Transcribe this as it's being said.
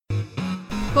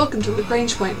Welcome to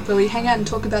Lagrange Point, where we hang out and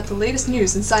talk about the latest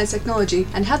news in science technology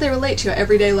and how they relate to your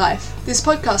everyday life. This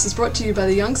podcast is brought to you by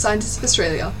the Young Scientists of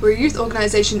Australia. We're a youth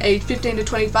organisation aged 15 to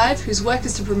 25 whose work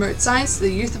is to promote science to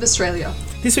the youth of Australia.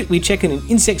 This week we check in on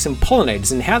insects and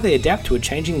pollinators and how they adapt to a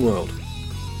changing world.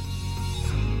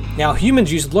 Now,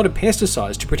 humans use a lot of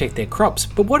pesticides to protect their crops,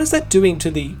 but what is that doing to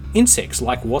the insects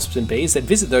like wasps and bees that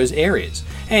visit those areas?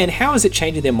 And how is it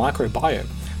changing their microbiome?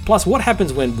 Plus, what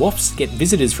happens when wasps get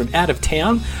visitors from out of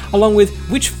town, along with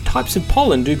which types of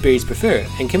pollen do bees prefer,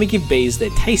 and can we give bees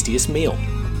their tastiest meal?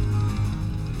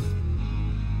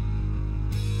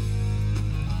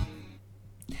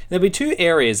 There'll be two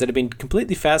areas that have been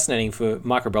completely fascinating for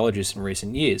microbiologists in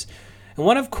recent years. And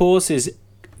one, of course, is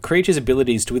creatures'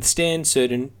 abilities to withstand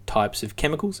certain types of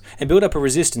chemicals and build up a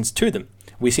resistance to them.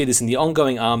 We see this in the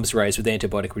ongoing arms race with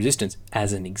antibiotic resistance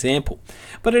as an example.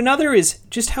 But another is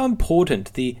just how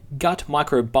important the gut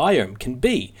microbiome can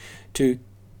be to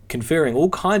conferring all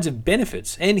kinds of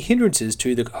benefits and hindrances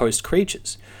to the host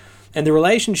creatures. And the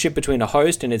relationship between a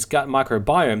host and its gut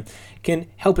microbiome can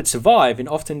help it survive in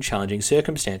often challenging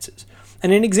circumstances.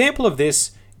 And an example of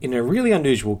this in a really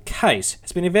unusual case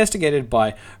has been investigated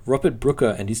by Robert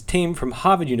Brooker and his team from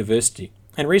Harvard University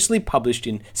and recently published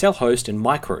in Cell Host and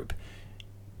Microbe.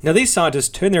 Now, these scientists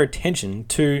turn their attention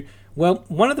to, well,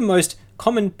 one of the most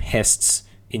common pests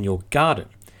in your garden.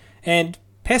 And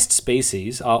pest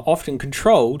species are often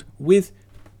controlled with,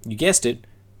 you guessed it,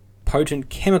 potent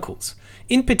chemicals.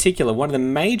 In particular, one of the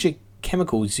major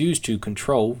chemicals used to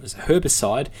control as a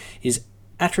herbicide is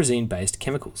atrazine-based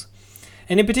chemicals.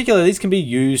 And in particular, these can be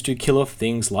used to kill off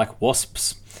things like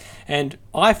wasps. And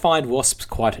I find wasps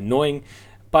quite annoying,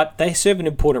 but they serve an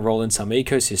important role in some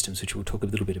ecosystems, which we'll talk a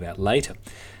little bit about later.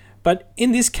 But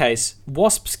in this case,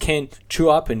 wasps can chew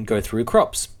up and go through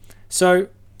crops. So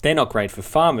they're not great for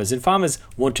farmers, and farmers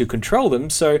want to control them,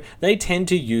 so they tend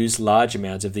to use large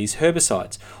amounts of these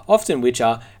herbicides, often which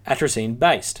are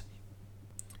atrazine-based.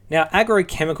 Now,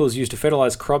 agrochemicals used to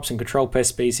fertilize crops and control pest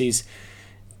species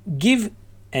give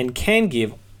and can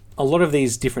give a lot of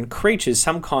these different creatures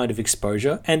some kind of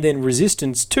exposure and then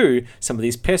resistance to some of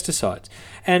these pesticides.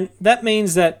 And that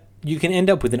means that you can end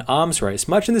up with an arms race,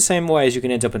 much in the same way as you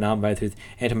can end up in an arms race with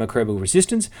antimicrobial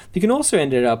resistance. You can also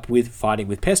end up with fighting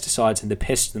with pesticides and the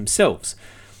pests themselves.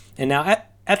 And now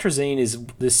atrazine is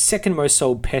the second most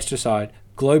sold pesticide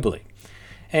globally.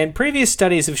 And previous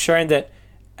studies have shown that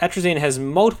atrazine has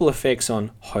multiple effects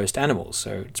on host animals,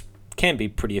 so it can be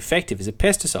pretty effective as a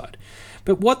pesticide.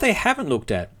 But what they haven't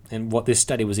looked at, and what this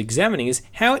study was examining, is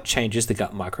how it changes the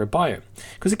gut microbiome.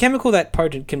 Because a chemical that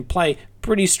potent can play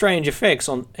pretty strange effects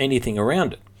on anything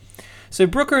around it. So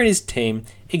Brooker and his team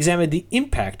examined the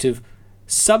impact of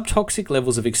subtoxic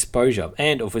levels of exposure,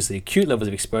 and obviously acute levels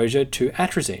of exposure, to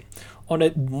atrazine on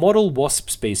a model wasp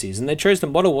species. And they chose the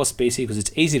model wasp species because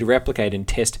it's easy to replicate and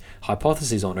test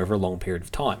hypotheses on over a long period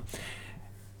of time.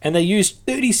 And they used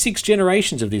 36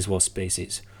 generations of these wasp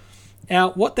species.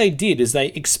 Now, what they did is they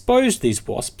exposed these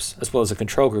wasps, as well as a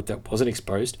control group that wasn't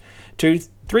exposed, to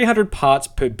 300 parts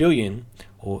per billion,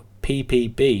 or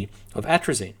ppb, of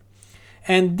atrazine.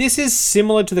 And this is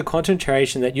similar to the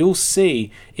concentration that you'll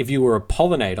see if you were a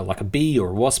pollinator, like a bee or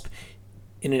a wasp,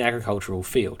 in an agricultural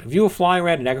field. If you were flying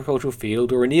around an agricultural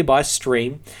field or a nearby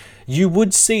stream, you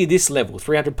would see this level,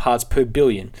 300 parts per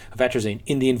billion of atrazine,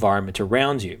 in the environment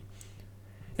around you.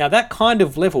 Now, that kind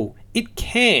of level, it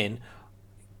can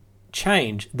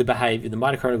change the behavior, the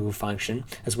mitochondrial function,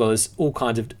 as well as all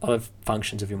kinds of other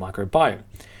functions of your microbiome.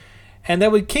 And they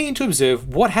were keen to observe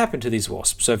what happened to these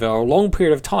wasps over a long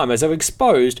period of time as they were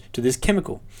exposed to this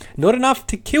chemical. Not enough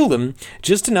to kill them,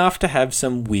 just enough to have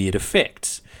some weird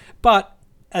effects. But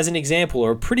as an example,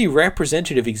 or a pretty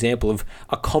representative example of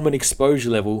a common exposure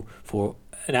level for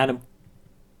an animal,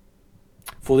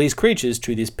 for these creatures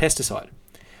to this pesticide.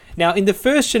 Now, in the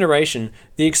first generation,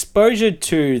 the exposure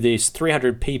to this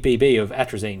 300 ppb of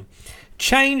atrazine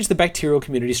changed the bacterial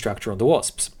community structure on the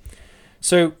wasps.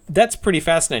 So that's pretty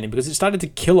fascinating because it started to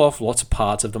kill off lots of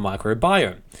parts of the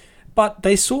microbiome. But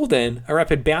they saw then a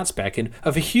rapid bounce back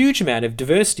of a huge amount of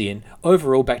diversity and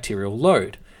overall bacterial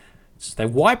load. So they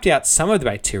wiped out some of the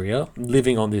bacteria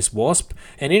living on this wasp,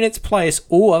 and in its place,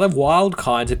 all other wild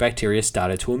kinds of bacteria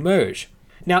started to emerge.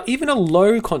 Now, even a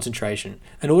low concentration,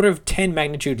 an order of 10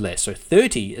 magnitude less, so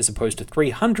 30 as opposed to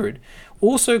 300,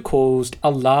 also caused a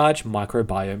large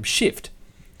microbiome shift.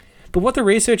 But what the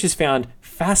researchers found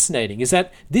fascinating is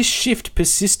that this shift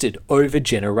persisted over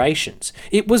generations.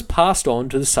 It was passed on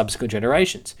to the subsequent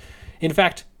generations. In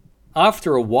fact,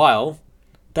 after a while,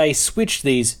 they switched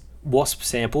these wasp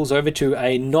samples over to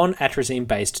a non-atrazine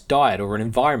based diet or an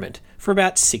environment for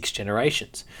about 6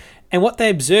 generations. And what they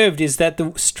observed is that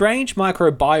the strange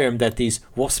microbiome that these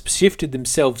wasps shifted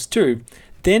themselves to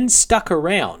then stuck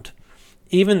around,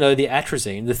 even though the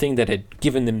atrazine, the thing that had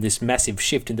given them this massive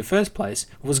shift in the first place,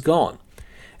 was gone.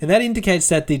 And that indicates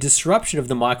that the disruption of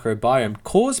the microbiome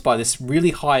caused by this really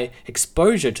high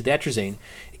exposure to the atrazine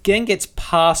again gets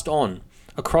passed on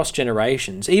across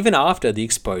generations, even after the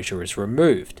exposure is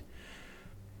removed.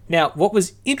 Now, what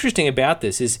was interesting about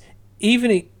this is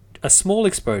even a small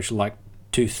exposure, like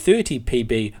to 30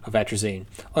 ppb of atrazine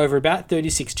over about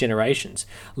 36 generations,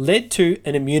 led to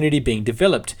an immunity being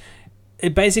developed.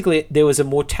 Basically, there was a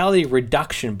mortality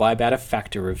reduction by about a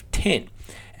factor of 10.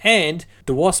 And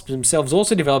the wasps themselves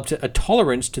also developed a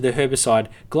tolerance to the herbicide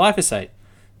glyphosate,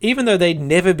 even though they'd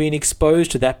never been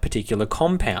exposed to that particular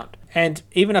compound. And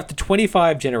even after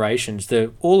 25 generations,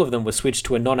 all of them were switched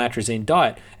to a non-atrazine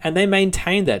diet, and they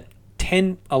maintained that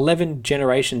 10, 11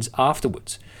 generations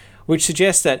afterwards, which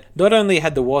suggests that not only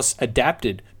had the wasps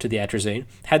adapted to the atrazine,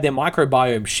 had their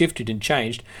microbiome shifted and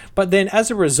changed, but then as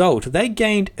a result, they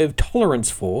gained a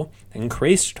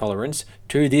increased tolerance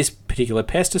to this particular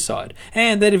pesticide,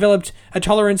 and they developed a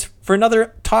tolerance for another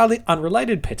entirely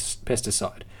unrelated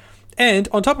pesticide. And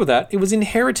on top of that, it was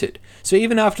inherited. So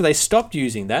even after they stopped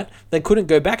using that, they couldn't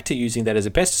go back to using that as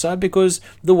a pesticide because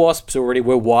the wasps already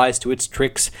were wise to its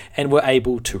tricks and were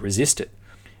able to resist it.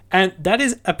 And that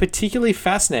is a particularly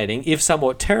fascinating, if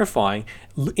somewhat terrifying,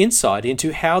 insight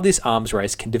into how this arms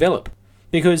race can develop.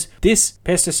 Because this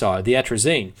pesticide, the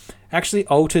atrazine, actually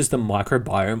alters the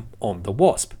microbiome on the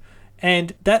wasp.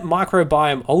 And that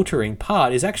microbiome altering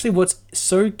part is actually what's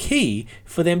so key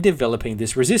for them developing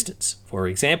this resistance. For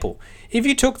example, if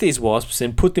you took these wasps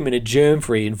and put them in a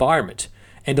germ-free environment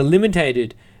and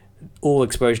eliminated all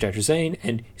exposure to atrazine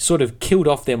and sort of killed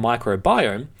off their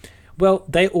microbiome, well,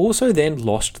 they also then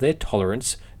lost their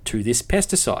tolerance to this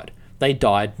pesticide. They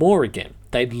died more again.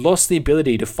 They'd lost the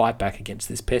ability to fight back against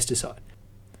this pesticide.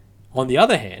 On the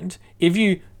other hand, if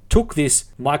you took this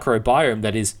microbiome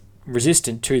that is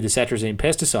resistant to this atrazine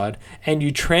pesticide and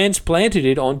you transplanted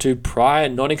it onto prior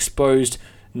non-exposed,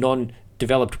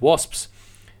 non-developed wasps,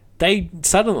 they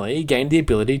suddenly gained the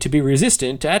ability to be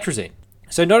resistant to atrazine.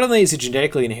 So not only is it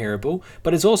genetically inheritable,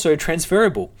 but it's also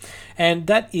transferable. And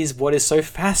that is what is so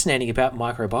fascinating about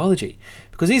microbiology,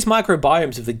 because these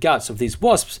microbiomes of the guts of these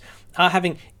wasps are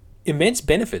having immense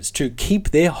benefits to keep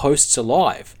their hosts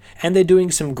alive. And they're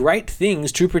doing some great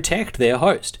things to protect their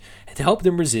host and to help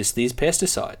them resist these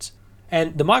pesticides.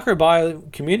 And the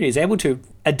microbiome community is able to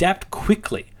adapt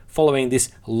quickly following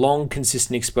this long,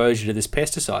 consistent exposure to this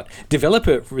pesticide, develop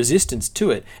a resistance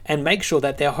to it, and make sure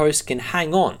that their host can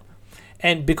hang on.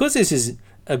 And because this is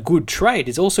a good trait,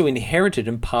 it's also inherited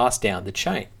and passed down the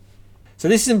chain. So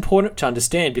this is important to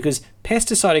understand because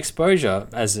pesticide exposure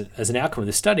as an outcome of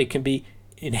the study can be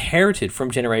inherited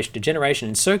from generation to generation,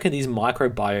 and so can these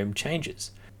microbiome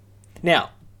changes.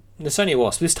 Now, Nasonia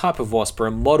wasp, this type of wasp are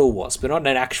a model wasp. They're not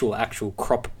an actual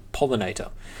crop pollinator,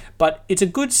 but it's a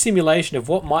good simulation of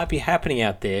what might be happening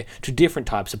out there to different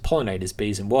types of pollinators,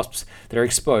 bees and wasps, that are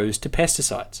exposed to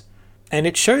pesticides. And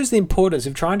it shows the importance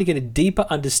of trying to get a deeper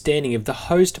understanding of the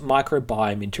host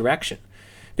microbiome interaction,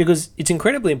 because it's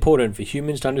incredibly important for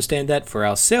humans to understand that, for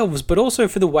ourselves, but also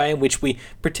for the way in which we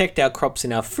protect our crops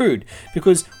and our food.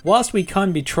 Because whilst we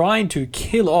can be trying to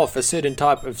kill off a certain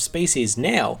type of species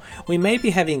now, we may be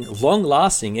having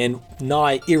long-lasting and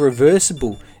nigh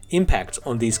irreversible impacts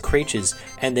on these creatures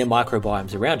and their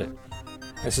microbiomes around it.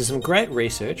 This is some great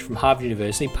research from Harvard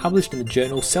University published in the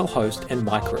journal Cell Host and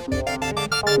Microbe.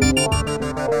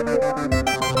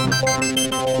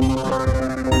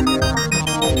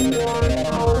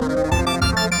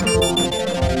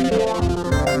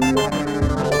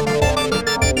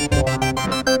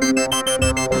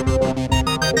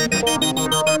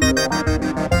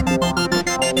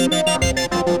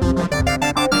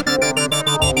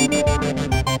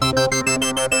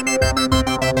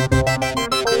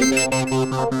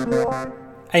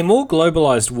 A more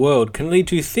globalized world can lead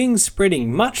to things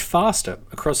spreading much faster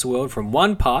across the world from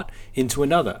one part into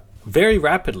another, very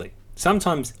rapidly,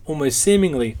 sometimes almost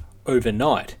seemingly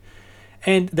overnight.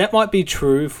 And that might be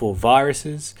true for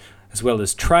viruses, as well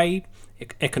as trade,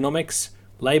 economics,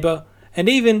 labour, and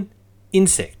even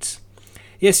insects.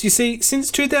 Yes, you see, since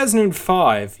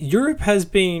 2005, Europe has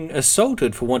been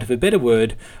assaulted, for want of a better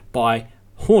word, by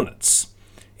hornets.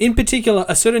 In particular,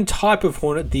 a certain type of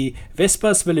hornet, the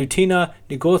Vespas velutina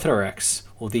nigothorax,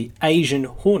 or the Asian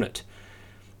hornet,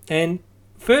 and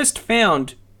first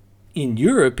found in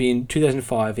Europe in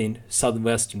 2005 in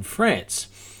southwestern France.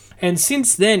 And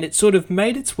since then, it sort of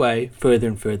made its way further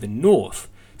and further north,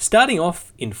 starting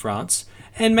off in France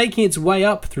and making its way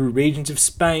up through regions of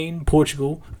Spain,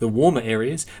 Portugal, the warmer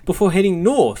areas, before heading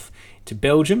north to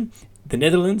Belgium, the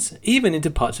Netherlands, even into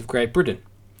parts of Great Britain.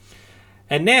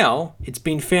 And now it's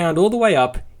been found all the way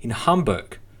up in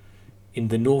Hamburg, in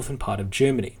the northern part of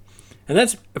Germany. And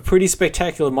that's a pretty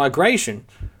spectacular migration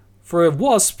for a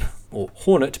wasp, or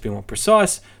hornet to be more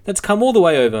precise, that's come all the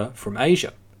way over from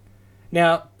Asia.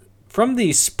 Now, from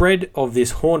the spread of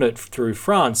this hornet through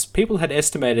France, people had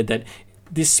estimated that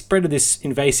this spread of this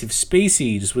invasive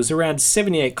species was around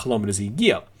 78 kilometers a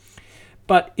year.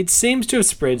 But it seems to have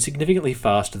spread significantly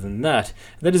faster than that.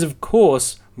 That is, of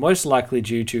course, most likely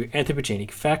due to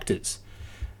anthropogenic factors.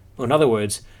 Or in other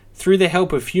words, through the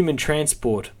help of human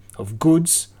transport of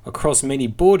goods across many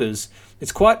borders,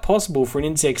 it's quite possible for an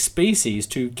insect species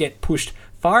to get pushed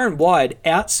far and wide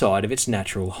outside of its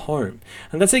natural home.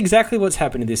 And that's exactly what's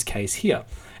happened in this case here,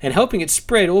 and helping it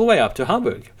spread all the way up to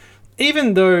Hamburg.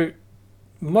 Even though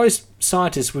most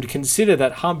scientists would consider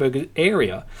that Hamburg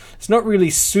area is not really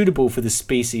suitable for the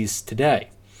species today.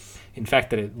 In fact,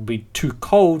 that it would be too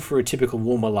cold for a typical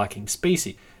warmer-liking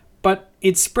species. But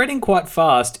it's spreading quite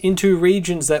fast into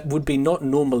regions that would be not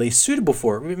normally suitable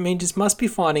for it. It means it must be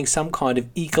finding some kind of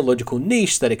ecological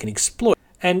niche that it can exploit.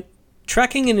 And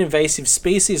tracking an invasive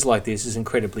species like this is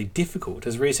incredibly difficult,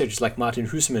 as researchers like Martin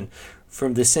Hussermann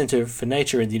from the Center for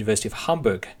Nature at the University of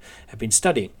Hamburg have been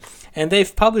studying. And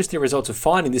they've published their results of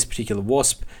finding this particular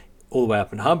wasp all the way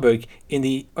up in Hamburg in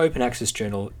the open access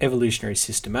journal Evolutionary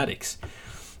Systematics.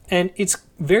 And it's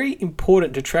very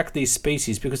important to track these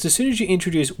species because as soon as you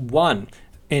introduce one,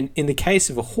 and in the case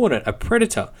of a hornet, a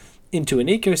predator, into an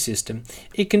ecosystem,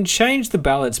 it can change the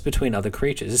balance between other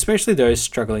creatures, especially those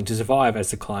struggling to survive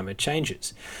as the climate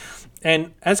changes.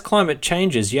 And as climate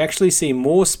changes, you actually see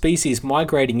more species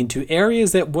migrating into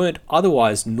areas that weren't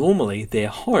otherwise normally their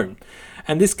home.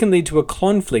 And this can lead to a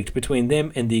conflict between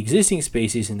them and the existing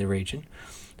species in the region.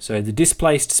 So the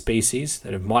displaced species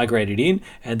that have migrated in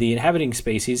and the inhabiting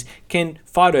species can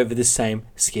fight over the same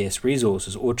scarce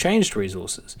resources or changed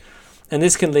resources. And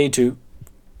this can lead to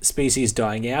species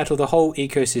dying out or the whole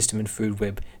ecosystem and food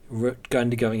web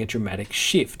undergoing a dramatic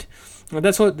shift. And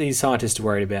that's what these scientists are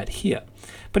worried about here.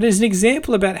 But as an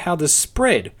example about how the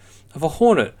spread of a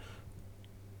hornet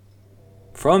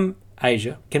from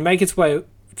Asia can make its way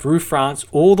through France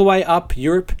all the way up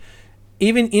Europe,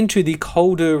 even into the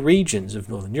colder regions of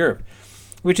Northern Europe,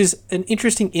 which is an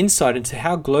interesting insight into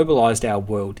how globalized our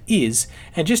world is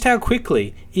and just how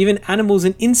quickly even animals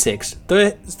and insects, though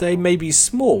they may be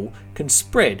small, can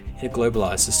spread in a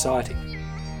globalized society.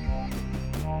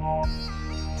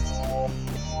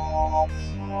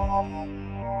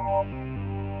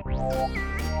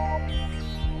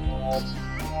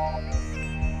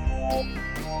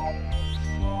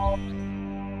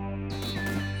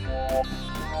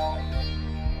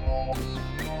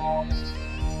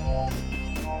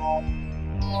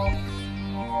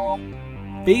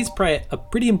 Bees play a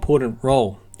pretty important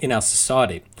role in our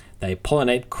society. They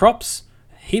pollinate crops,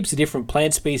 heaps of different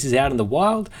plant species out in the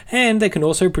wild, and they can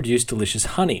also produce delicious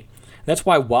honey. That's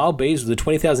why wild bees with the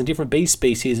 20,000 different bee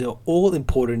species are all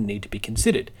important and need to be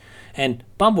considered. And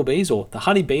bumblebees, or the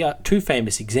honeybee, are two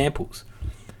famous examples.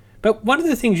 But one of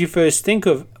the things you first think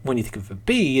of when you think of a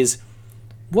bee is,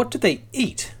 what do they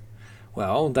eat?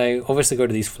 Well, they obviously go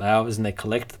to these flowers and they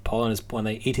collect the pollen when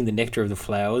they're eating the nectar of the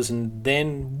flowers, and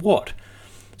then what?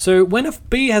 So when a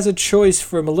bee has a choice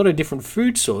from a lot of different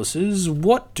food sources,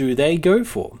 what do they go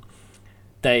for?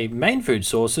 Their main food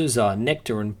sources are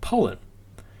nectar and pollen.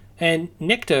 And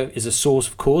nectar is a source,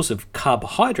 of course, of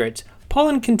carbohydrates.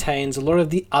 Pollen contains a lot of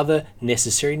the other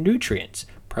necessary nutrients,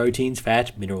 proteins,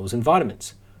 fat, minerals, and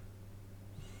vitamins.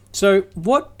 So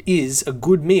what is a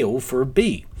good meal for a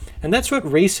bee? And that's what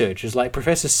researchers like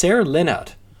Professor Sarah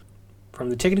Lennart from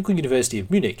the Technical University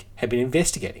of Munich have been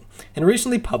investigating and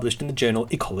recently published in the journal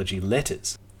Ecology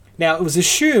Letters. Now, it was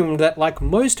assumed that, like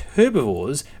most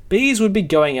herbivores, bees would be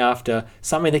going after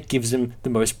something that gives them the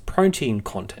most protein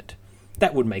content.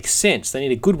 That would make sense. They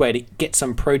need a good way to get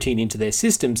some protein into their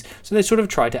systems, so they sort of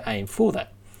try to aim for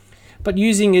that. But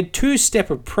using a two-step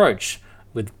approach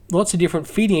with lots of different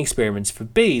feeding experiments for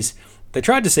bees, they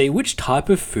tried to see which type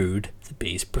of food the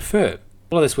bees prefer.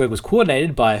 All of this work was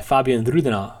coordinated by Fabian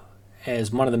Rudener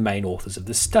as one of the main authors of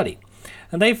the study.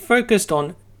 And they focused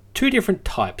on two different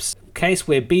types. A case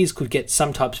where bees could get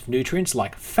some types of nutrients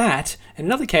like fat, and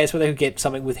another case where they could get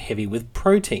something heavy with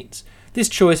proteins. This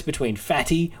choice between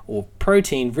fatty or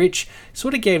protein rich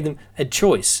sort of gave them a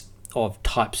choice of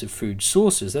types of food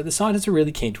sources that the scientists are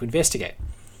really keen to investigate.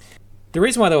 The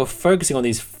reason why they were focusing on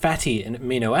these fatty and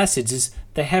amino acids is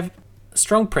they have a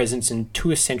strong presence in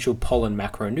two essential pollen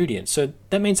macronutrients. So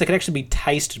that means they could actually be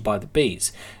tasted by the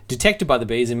bees, detected by the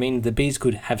bees, and mean the bees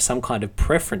could have some kind of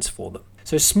preference for them.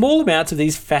 So small amounts of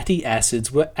these fatty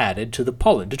acids were added to the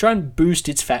pollen to try and boost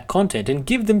its fat content and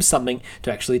give them something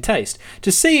to actually taste,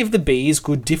 to see if the bees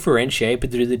could differentiate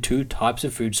between the two types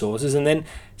of food sources and then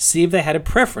see if they had a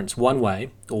preference one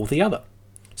way or the other.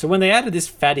 So when they added this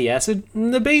fatty acid,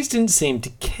 the bees didn't seem to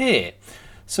care.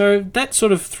 So that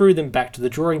sort of threw them back to the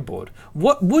drawing board.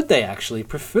 What would they actually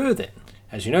prefer then?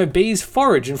 As you know, bees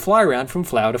forage and fly around from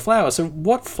flower to flower, so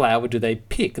what flower do they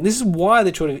pick? And this is why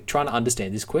they're trying to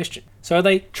understand this question. So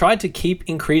they tried to keep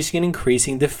increasing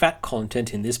the fat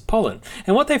content in this pollen,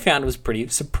 and what they found was pretty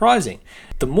surprising.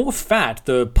 The more fat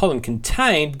the pollen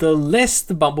contained, the less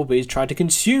the bumblebees tried to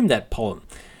consume that pollen,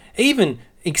 even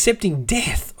accepting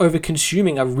death over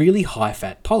consuming a really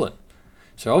high-fat pollen.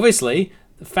 So obviously,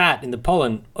 the fat in the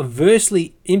pollen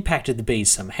adversely impacted the bees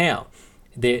somehow,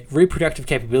 their reproductive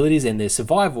capabilities and their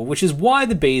survival, which is why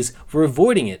the bees were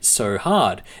avoiding it so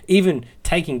hard, even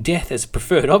taking death as a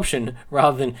preferred option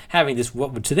rather than having this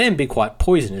what would to them be quite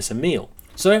poisonous a meal.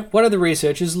 So what have the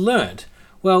researchers learned?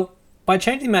 Well, by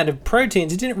changing the amount of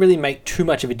proteins, it didn't really make too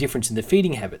much of a difference in the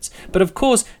feeding habits, but of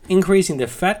course, increasing the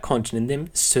fat content in them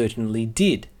certainly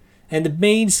did. And the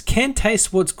bees can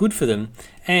taste what's good for them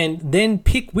and then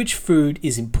pick which food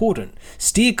is important.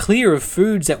 Steer clear of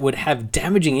foods that would have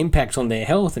damaging impacts on their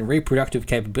health and reproductive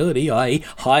capability, i.e.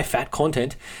 high fat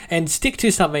content, and stick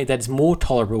to something that's more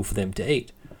tolerable for them to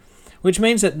eat. Which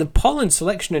means that the pollen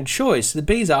selection and choice, the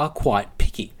bees are quite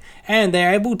picky, and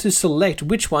they're able to select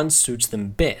which one suits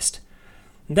them best.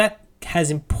 That has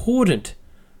important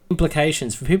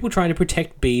implications for people trying to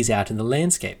protect bees out in the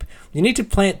landscape. You need to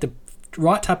plant the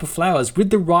right type of flowers with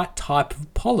the right type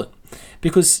of pollen,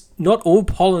 because not all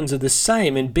pollens are the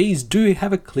same, and bees do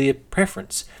have a clear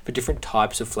preference for different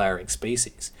types of flowering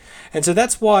species. And so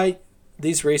that's why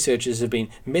these researchers have been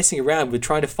messing around with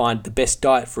trying to find the best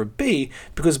diet for a bee,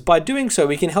 because by doing so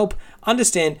we can help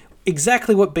understand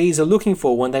exactly what bees are looking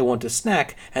for when they want to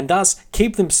snack, and thus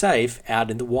keep them safe out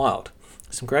in the wild.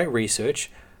 Some great research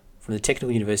from the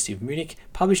Technical University of Munich,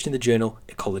 published in the journal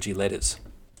Ecology Letters.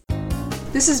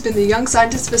 This has been the Young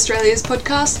Scientists of Australia's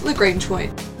podcast, Lagrange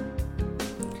Point.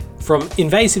 From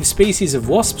invasive species of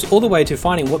wasps all the way to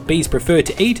finding what bees prefer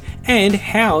to eat and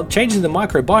how changes in the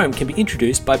microbiome can be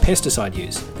introduced by pesticide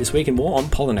use. This week and more on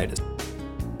pollinators.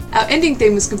 Our ending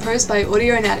theme was composed by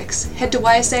Audionautics. Head to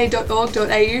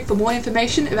ysa.org.au for more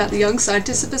information about the Young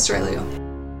Scientists of Australia.